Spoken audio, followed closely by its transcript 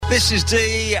This is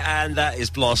Dee, and that is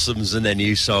Blossoms and their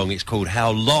new song. It's called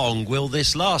How Long Will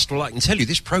This Last? Well, I can tell you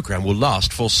this programme will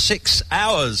last for 6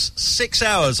 hours. 6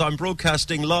 hours. I'm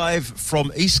broadcasting live from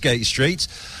Eastgate Street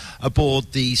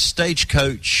aboard the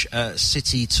Stagecoach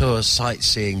City Tour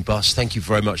sightseeing bus. Thank you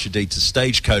very much indeed to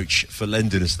Stagecoach for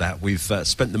lending us that. We've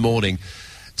spent the morning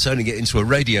turning it into a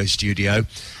radio studio,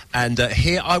 and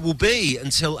here I will be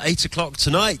until 8 o'clock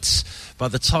tonight. By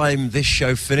the time this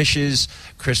show finishes,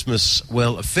 Christmas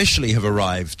will officially have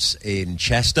arrived in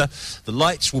Chester. The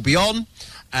lights will be on,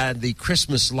 and the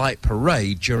Christmas light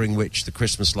parade, during which the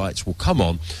Christmas lights will come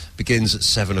on, begins at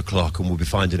 7 o'clock, and we'll be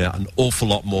finding out an awful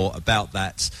lot more about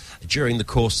that during the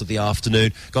course of the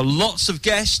afternoon. Got lots of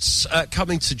guests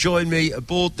coming to join me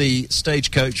aboard the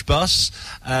Stagecoach bus,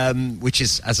 which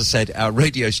is, as I said, our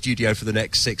radio studio for the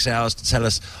next 6 hours, to tell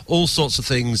us all sorts of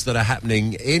things that are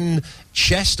happening in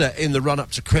Chester in the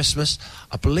run-up to Christmas.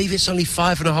 I believe it's only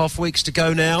 5.5 weeks to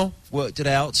go now. Worked it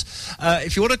out.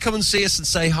 If you want to come and see us and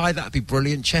say hi, that'd be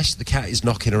brilliant. Chester the cat is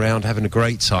knocking around, having a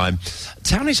great time.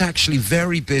 Town is actually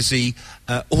very busy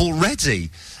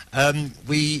already.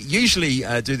 We usually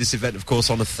do this event, of course,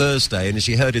 on a Thursday, and as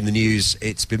you heard in the news,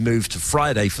 it's been moved to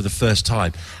Friday for the first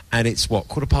time, and it's,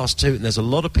 2:15, and there's a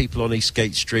lot of people on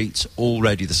Eastgate Street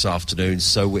already this afternoon,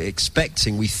 so we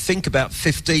think about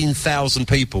 15,000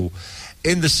 people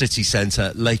in the city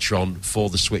centre later on for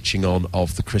the switching on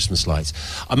of the Christmas lights.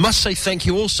 I must say thank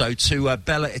you also to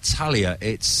Bella Italia.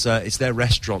 It's their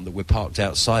restaurant that we're parked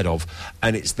outside of,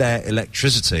 and it's their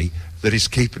electricity that is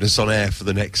keeping us on air for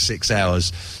the next 6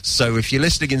 hours. So if you're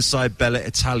listening inside Bella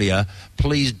Italia,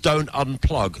 please don't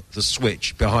unplug the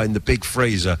switch behind the big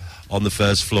freezer on the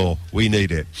first floor. We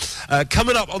need it.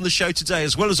 Coming up on the show today,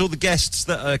 as well as all the guests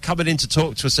that are coming in to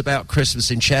talk to us about Christmas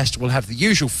in Chester, we'll have the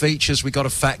usual features. We've got a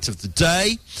fact of the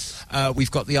day.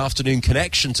 We've got the afternoon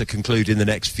connection to conclude in the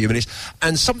next few minutes.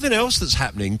 And something else that's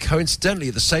happening, coincidentally,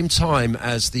 at the same time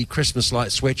as the Christmas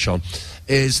light switch on,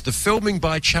 is the filming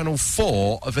by Channel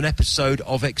 4 of an episode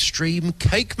of Extreme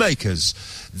Cake Makers.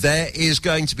 There is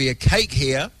going to be a cake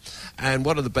here, and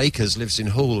one of the bakers lives in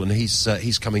Hull, and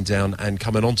he's coming down and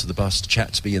coming onto the bus to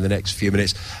chat to me in the next few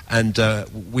minutes. And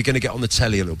we're going to get on the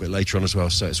telly a little bit later on as well,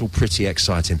 so it's all pretty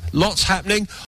exciting. Lots happening.